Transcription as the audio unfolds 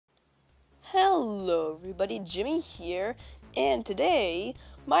Hello everybody, Jimmy here, and today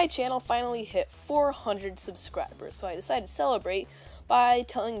my channel finally hit 400 subscribers, so I decided to celebrate by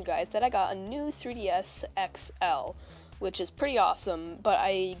telling you guys that I got a new 3DS XL, which is pretty awesome, but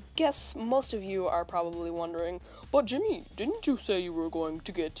I guess most of you are probably wondering, but Jimmy, didn't you say you were going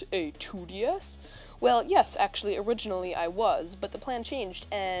to get a 2DS? Well, yes, actually, originally I was, but the plan changed,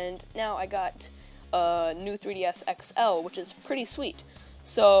 and now I got a new 3DS XL, which is pretty sweet.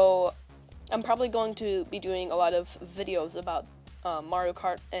 So I'm probably going to be doing a lot of videos about Mario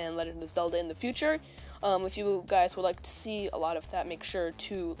Kart and Legend of Zelda in the future. If you guys would like to see a lot of that, make sure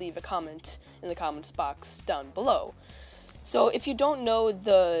to leave a comment in the comments box down below. So if you don't know,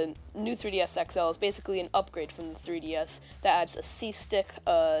 the new 3DS XL is basically an upgrade from the 3DS that adds a C-stick,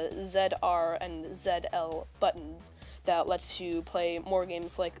 a ZR, and ZL buttons that lets you play more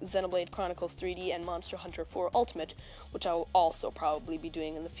games like Xenoblade Chronicles 3D and Monster Hunter 4 Ultimate, which I will also probably be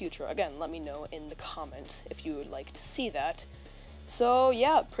doing in the future. Again, let me know in the comments if you would like to see that. So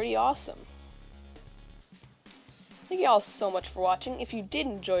yeah, pretty awesome. Thank you all so much for watching. If you did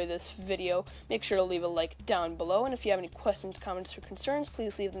enjoy this video, make sure to leave a like down below, and if you have any questions, comments, or concerns,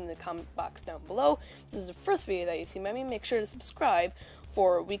 please leave them in the comment box down below. If this is the first video that you see by me, make sure to subscribe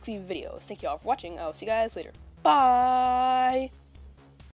for weekly videos. Thank you all for watching. I will see you guys later. Bye!